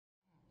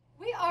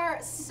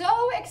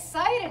so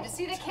excited to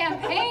see the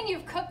campaign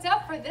you've cooked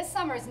up for this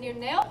summer's new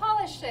nail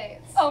polish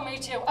shades. Oh, me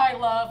too. I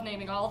love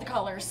naming all the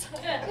colors.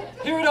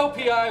 Here at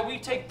OPI, we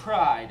take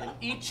pride in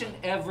each and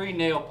every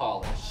nail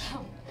polish.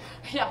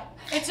 Yeah,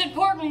 it's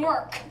important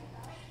work.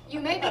 You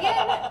may begin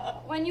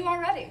when you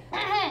are ready.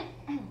 Our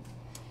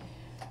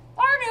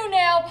new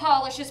nail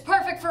polish is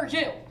perfect for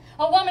you,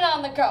 a woman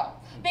on the go,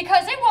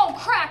 because it won't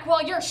crack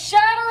while you're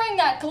shattering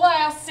that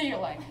glass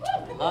ceiling.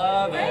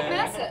 Love it. Great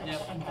message.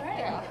 Yep.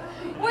 Yeah.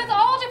 With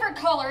all different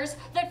colors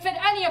that fit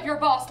any of your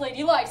boss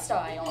lady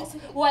lifestyles,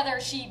 whether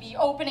she be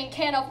opening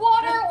can of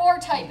water or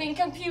typing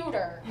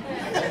computer.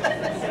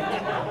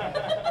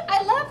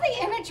 I love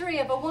the imagery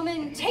of a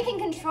woman taking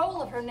control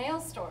of her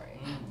nail story.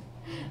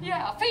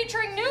 Yeah,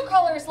 featuring new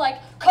colors like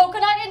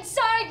coconut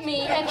inside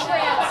me and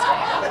trans.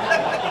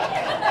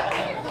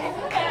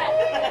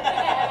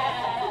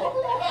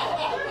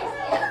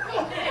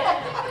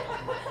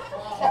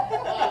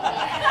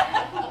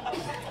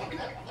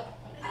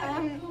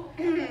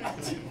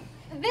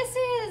 This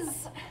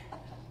is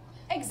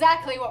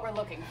exactly what we're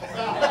looking for.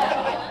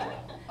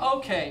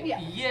 Okay,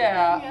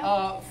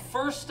 Yeah.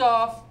 First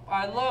off,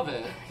 I love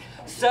it.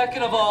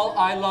 Second of all,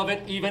 I love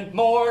it even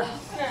more.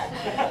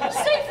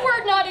 Safe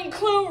word not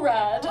include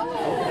red.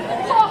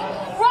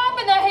 Romp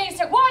in the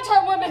haystack. Watch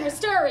on women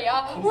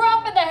hysteria.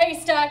 Romp in the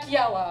haystack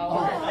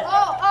yellow.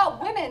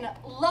 Women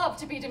love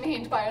to be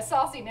demeaned by a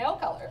saucy nail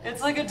color.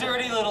 It's like a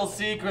dirty little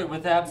secret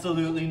with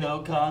absolutely no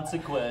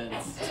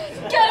consequence.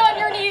 Get on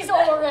your knees,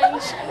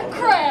 orange.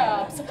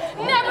 Crabs.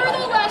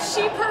 Nevertheless,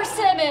 she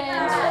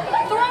persimmons.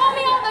 Throw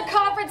me on the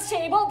conference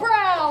table,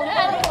 brown.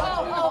 And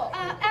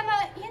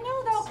Emma, you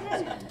know though,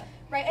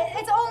 right?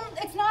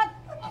 It's not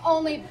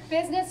only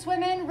business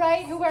women,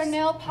 right, who wear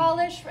nail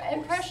polish.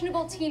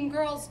 Impressionable teen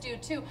girls do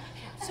too.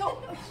 So,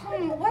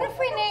 what if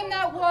we name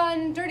that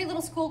one Dirty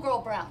Little Schoolgirl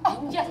Brown?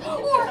 Oh, yes.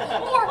 Or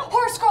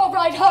Horse Girl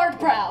Ride Hard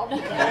Brown.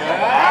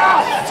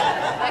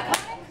 Iconic?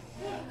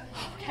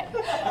 Okay.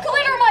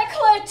 Glitter my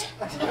clit.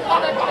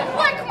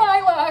 Lick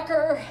my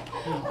lacquer.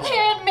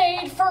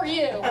 Handmade for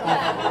you.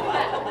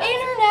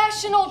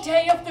 International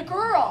Day of the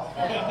Girl.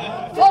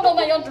 Fondle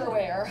my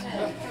underwear.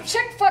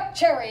 Chick fuck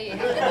cherry. Is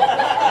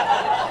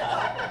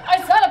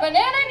that a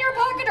banana in your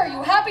pocket? Or are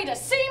you happy to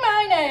see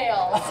my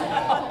nails?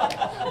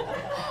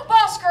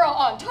 Boss girl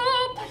on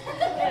top.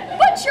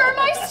 But you're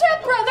my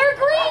stepbrother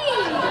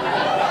Green.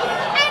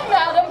 And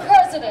Madam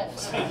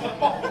President.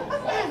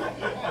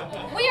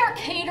 We are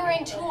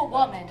catering to a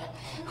woman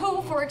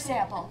who, for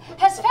example,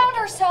 has found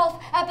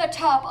herself at the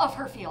top of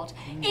her field,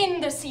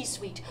 in the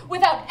C-suite,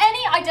 without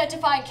any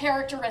identifying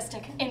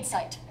characteristic in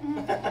sight.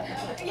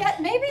 Yet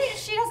maybe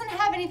she doesn't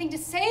have anything to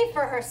say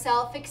for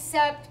herself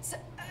except,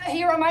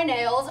 here are my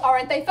nails,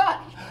 aren't they fun?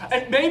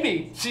 And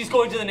maybe she's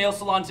going to the nail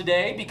salon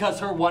today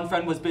because her one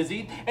friend was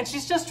busy, and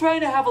she's just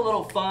trying to have a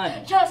little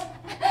fun. Yes,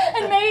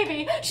 and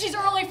maybe she's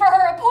early for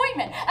her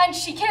appointment, and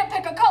she can't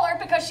pick a color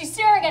because she's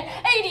staring at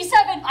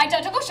 87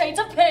 identical shades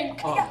of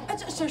pink. Oh. Yeah,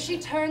 so she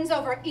turns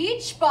over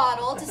each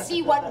bottle to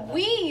see what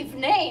we've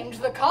named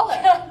the color.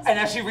 And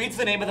as she reads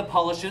the name of the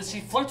polishes,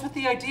 she flirts with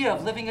the idea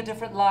of living a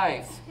different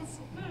life.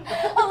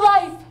 A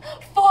life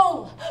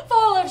full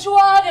of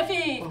joie de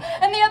vivre,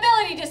 and the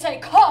ability to say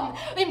come,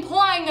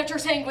 implying that you're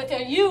saying with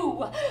a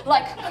U,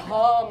 like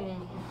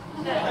come.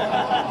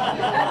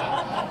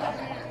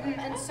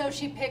 And so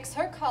she picks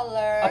her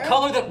color. A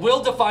color that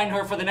will define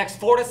her for the next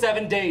 4 to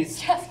 7 days.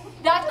 Yes,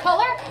 that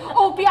color,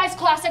 OPI's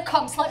classic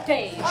cum slut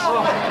beige.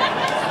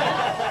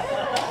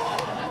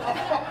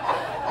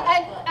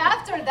 And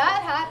after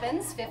that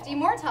happens 50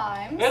 more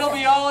times. It'll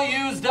be all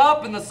used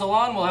up and the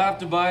salon will have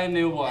to buy a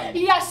new one.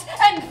 Yes,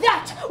 and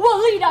that will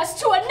lead us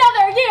to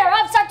another year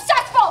of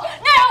successful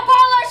nail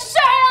polish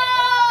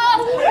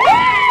sales!